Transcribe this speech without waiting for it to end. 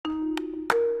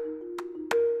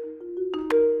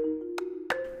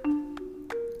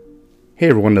Hey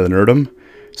everyone to the Nerdum.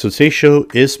 So today's show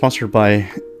is sponsored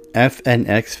by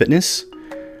FNX Fitness.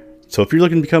 So if you're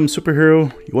looking to become a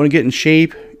superhero, you want to get in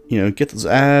shape, get those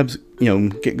abs,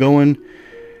 get going,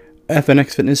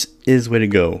 FNX Fitness is the way to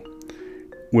go.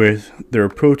 With their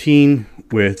protein,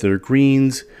 with their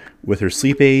greens, with their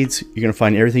sleep aids, you're going to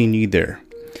find everything you need there.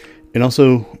 And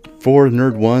also for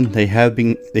Nerd One, they have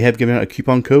given out a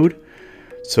coupon code.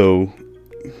 So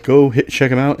go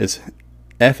check them out. It's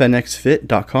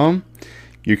fnxfit.com.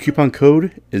 Your coupon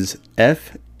code is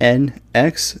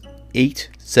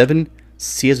FNX87,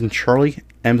 C as in Charlie,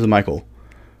 M as in Michael.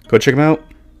 Go check them out,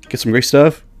 get some great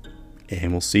stuff,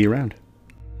 and we'll see you around.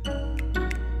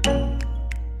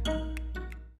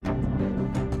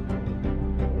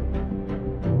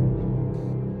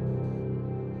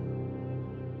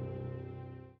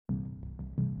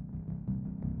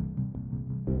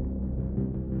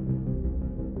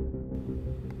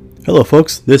 Hello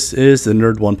folks, this is the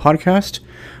Nerd One podcast.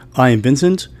 I am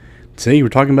Vincent. Today we're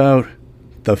talking about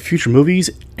the future movies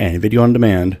and video on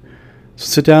demand. So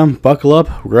sit down, buckle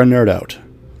up, we're gonna nerd out.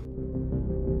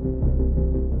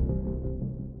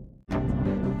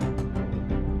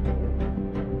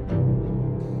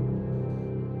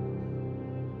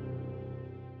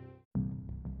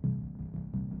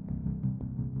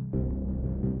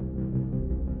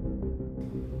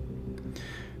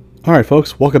 Alright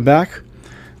folks, welcome back.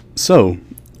 So,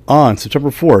 on September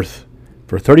 4th,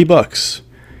 for $30,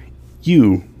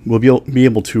 you will be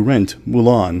able to rent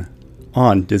Mulan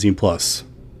on Disney+.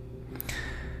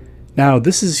 Now,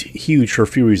 this is huge for a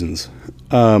few reasons.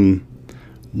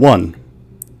 One,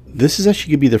 this is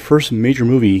actually going to be the first major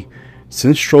movie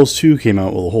since Trolls 2 came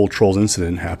out, well, the whole Trolls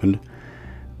incident happened,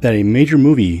 that a major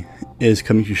movie is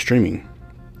coming to streaming.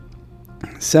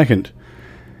 Second,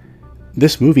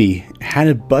 this movie had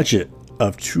a budget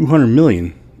of $200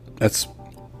 million. That's,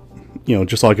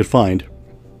 just all I could find.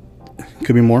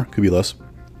 Could be more, could be less.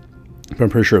 But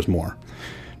I'm pretty sure it's more.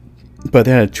 But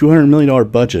they had a $200 million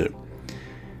budget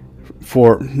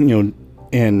for,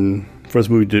 and for this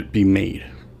movie to be made.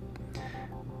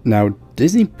 Now,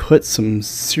 Disney put some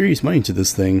serious money into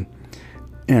this thing,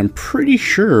 and I'm pretty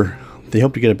sure they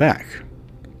hope to get it back.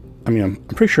 I'm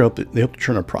pretty sure they hope to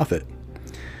turn a profit.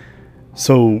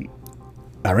 So,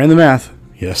 I ran the math.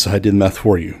 Yes, I did the math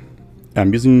for you.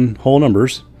 I'm using whole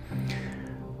numbers.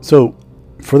 So,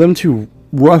 for them to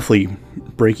roughly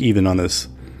break even on this,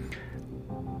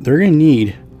 they're going to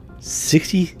need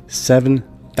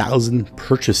 67,000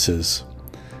 purchases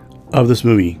of this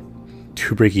movie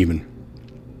to break even.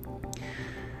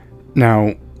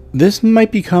 Now, this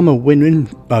might become a win-win,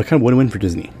 kind of win-win for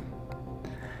Disney.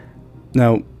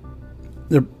 Now,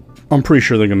 I'm pretty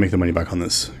sure they're going to make the money back on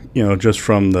this. Just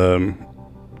from the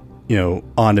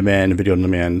on-demand,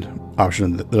 video-on-demand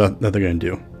option that they're going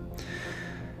to do.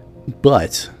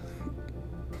 But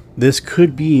this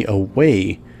could be a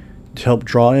way to help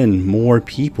draw in more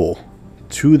people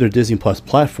to their Disney Plus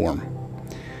platform.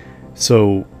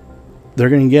 So they're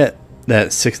going to get that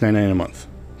 $6.99 a month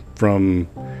from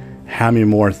how many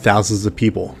more thousands of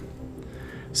people.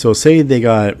 So say they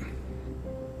got,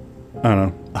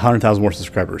 100,000 more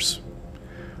subscribers.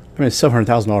 It's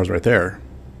 $700,000 right there,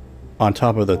 on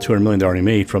top of the $200 million they already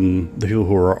made from the people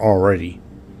who are already,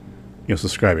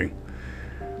 subscribing.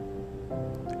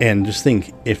 And just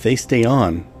think, if they stay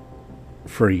on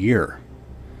for a year,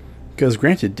 because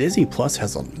granted, Disney Plus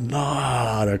has a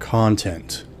lot of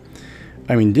content.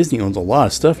 Disney owns a lot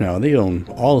of stuff now. They own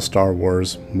all of Star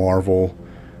Wars, Marvel,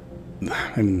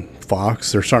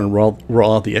 Fox. They're starting to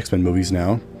roll out the X-Men movies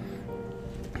now.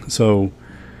 So,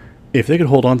 if they could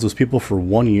hold on to those people for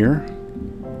 1 year,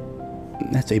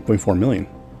 that's $8.4 million.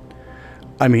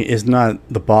 It's not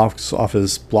the box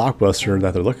office blockbuster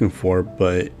that they're looking for,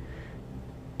 but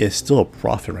it's still a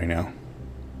profit right now.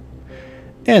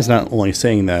 And it's not only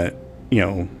saying that,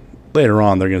 later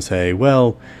on they're going to say,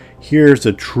 well, here's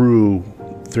a true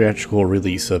theatrical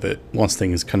release of it once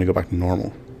things kind of go back to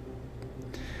normal.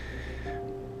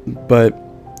 But,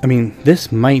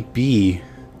 this might be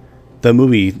the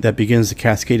movie that begins the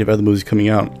cascade of other movies coming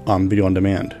out on video on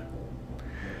demand.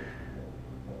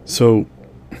 So,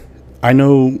 I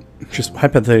know, just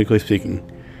hypothetically speaking,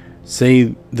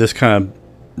 say this kind of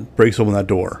breaks open that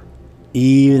door,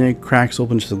 even if it cracks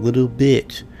open just a little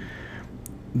bit,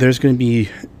 there's going to be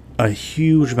a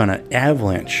huge amount of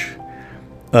avalanche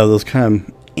of those kind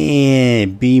of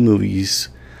B movies.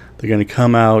 They're going to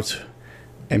come out,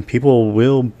 and people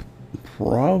will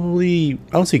probably,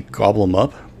 I don't say gobble them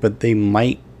up, but they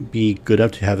might be good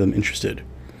enough to have them interested.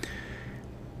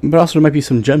 But also there might be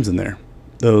some gems in there.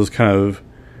 Those kind of,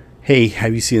 hey,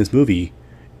 have you seen this movie?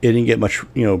 it didn't get much,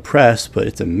 press, but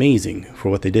it's amazing for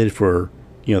what they did for,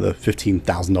 the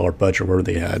 $15,000 budget or whatever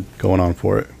they had going on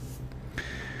for it.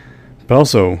 But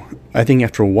also, I think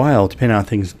after a while, depending on how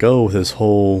things go with this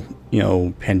whole,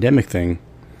 pandemic thing,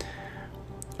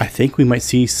 I think we might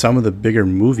see some of the bigger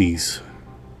movies,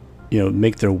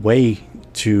 make their way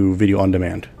to video on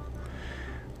demand.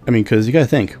 I mean, because you got to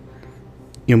think,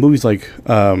 movies like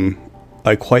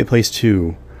Quiet Place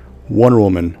 2, Wonder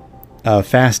Woman,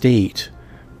 Fast 8,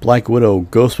 Black Widow,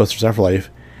 Ghostbusters Afterlife,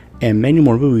 and many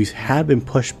more movies have been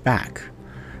pushed back.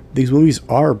 These movies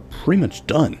are pretty much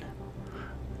done.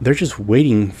 They're just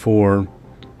waiting for,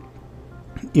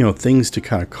 things to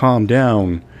kind of calm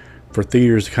down, for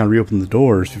theaters to kind of reopen the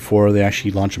doors before they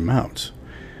actually launch them out.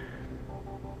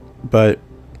 But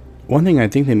one thing I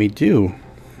think they may do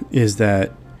is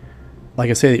that, like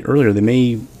I said earlier, they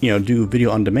may, do video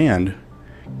on demand,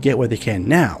 get what they can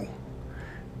now,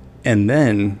 and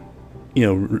then,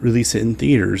 release it in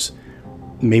theaters.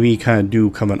 Maybe kind of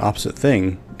do an opposite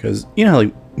thing, because how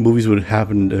like movies would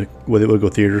happen to where they would go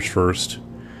theaters first,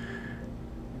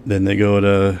 then they go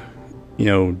to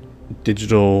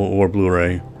digital or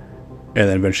Blu-ray, and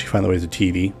then eventually find their way to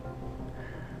TV.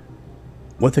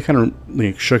 What if they kind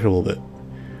of shook it a little bit?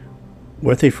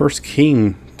 What if they first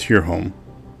came to your home,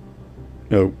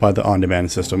 by the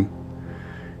on-demand system,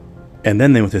 and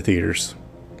then they went to theaters,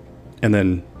 and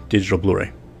then digital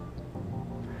Blu-ray?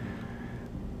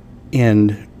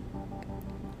 And,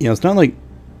 it's not like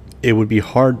it would be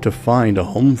hard to find a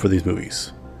home for these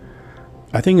movies.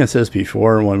 I think I said this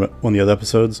before in one of the other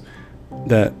episodes,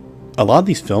 that a lot of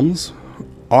these films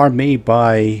are made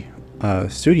by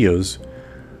studios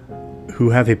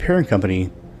who have a parent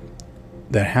company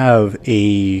that have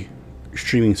a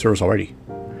streaming service already.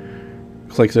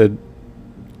 Like I said,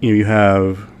 you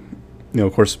have,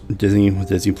 of course, Disney with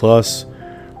Disney Plus.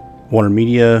 Warner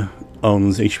Media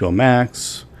owns HBO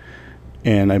Max.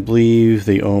 And I believe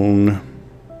they own...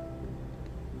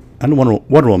 I know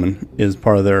Wonder Woman is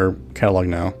part of their catalog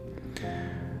now.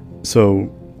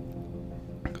 So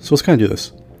let's kind of do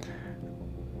this.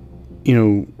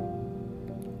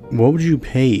 What would you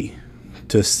pay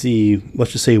to see,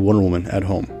 let's just say, Wonder Woman at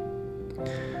home?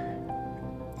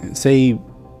 Say,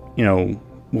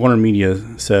 Warner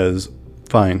Media says,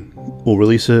 fine, we'll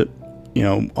release it,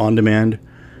 on demand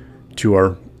to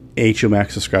our HBO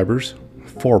Max subscribers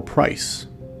for a price.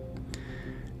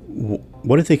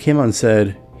 What if they came out and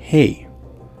said, hey,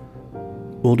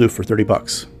 we'll do it for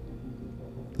 $30?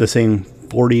 The same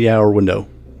 48-hour window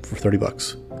for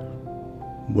 $30.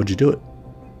 Would you do it?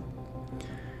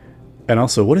 And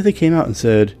also, what if they came out and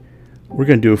said, we're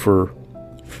going to do it for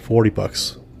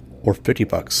 $40 or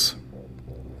 $50?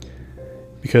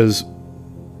 Because,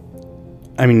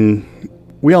 I mean,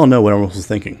 we all know what everyone else is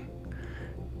thinking.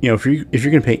 If you're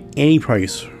going to pay any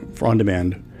price for on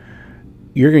demand,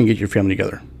 you're going to get your family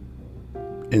together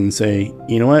and say,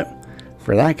 you know what,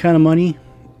 for that kind of money,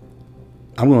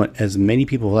 I'm going to let as many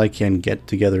people as I can get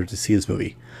together to see this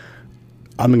movie.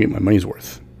 I'm going to get my money's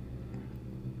worth.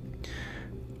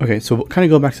 Okay, so kind of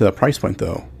go back to that price point,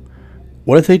 though.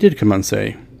 What if they did come out and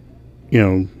say,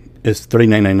 it's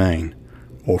 $39.99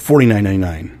 or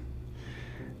 $49.99,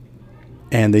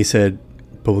 and they said,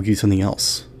 but we'll give you something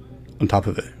else on top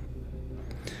of it?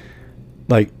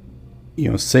 Like,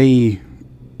 say,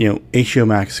 HBO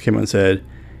Max came out and said,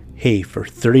 hey, for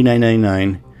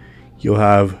 $39.99, you'll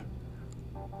have,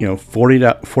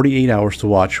 48 hours to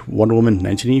watch Wonder Woman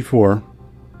 1984,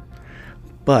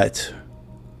 but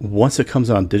once it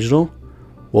comes out on digital,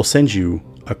 we'll send you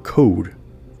a code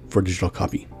for a digital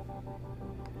copy.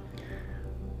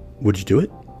 Would you do it?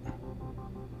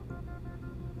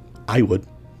 I would.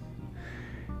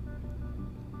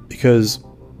 Because,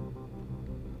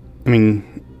 I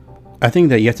think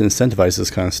that you have to incentivize this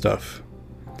kind of stuff.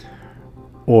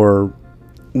 Or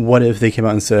what if they came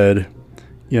out and said,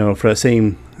 for that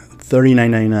same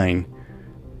 $39.99,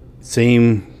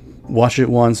 same watch it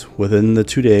once within the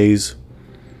 2 days,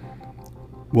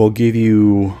 we'll give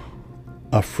you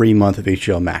a free month of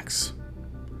HBO Max.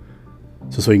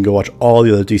 So you can go watch all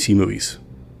the other DC movies.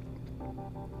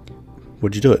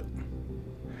 Would you do it?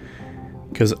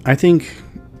 Because I think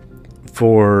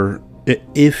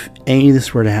if any of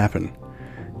this were to happen,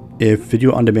 if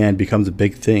video on demand becomes a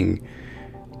big thing,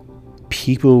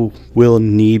 people will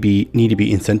need to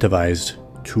be incentivized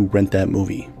to rent that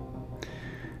movie.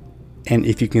 And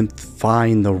if you can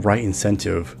find the right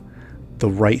incentive, the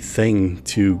right thing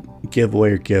to give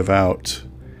away or give out,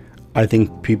 I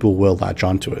think people will latch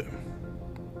onto it.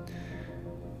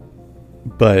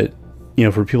 But,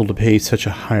 for people to pay such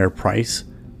a higher price,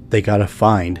 they gotta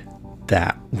find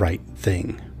that right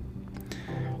thing.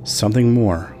 something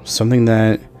more, something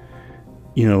that,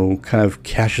 kind of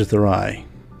catches their eye.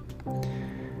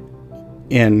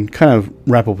 And kind of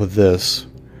wrap up with this,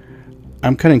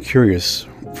 I'm kind of curious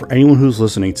for anyone who's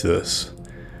listening to this,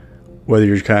 whether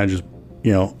you're kind of just,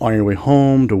 on your way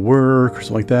home to work or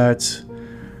something like that,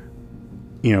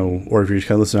 or if you're just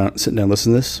kind of sitting down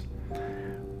listening to this,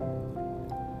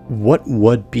 what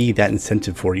would be that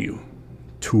incentive for you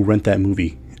to rent that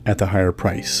movie at the higher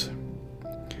price?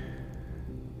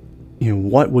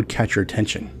 What would catch your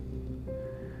attention?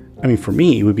 I mean, for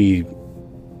me, it would be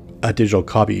a digital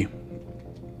copy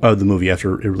of the movie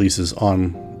after it releases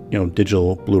on,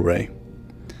 digital Blu-ray.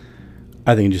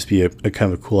 I think it'd just be a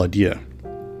kind of a cool idea.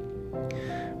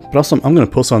 But also, I'm going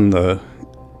to post on the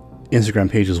Instagram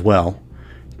page as well,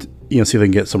 see if I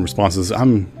can get some responses.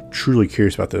 I'm truly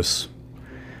curious about this.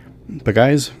 But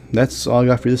guys, that's all I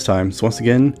got for you this time. So once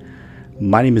again,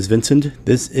 my name is Vincent.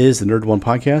 This is the Nerd One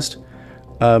Podcast.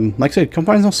 Like I said, come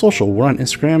find us on social. We're on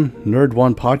Instagram, Nerd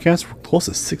One Podcast. We're close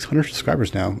to 600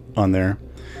 subscribers now on there.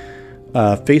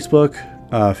 Facebook,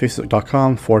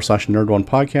 facebook.com/Nerd One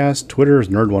Podcast. Twitter is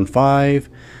Nerd15.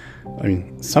 I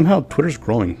mean, somehow Twitter's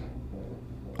growing.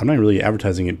 I'm not really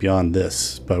advertising it beyond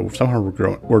this, but somehow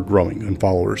we're growing in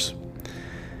followers.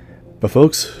 But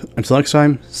folks, until next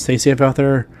time, stay safe out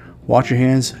there. Wash your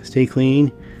hands, stay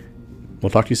clean. We'll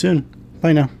talk to you soon.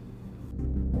 Bye now.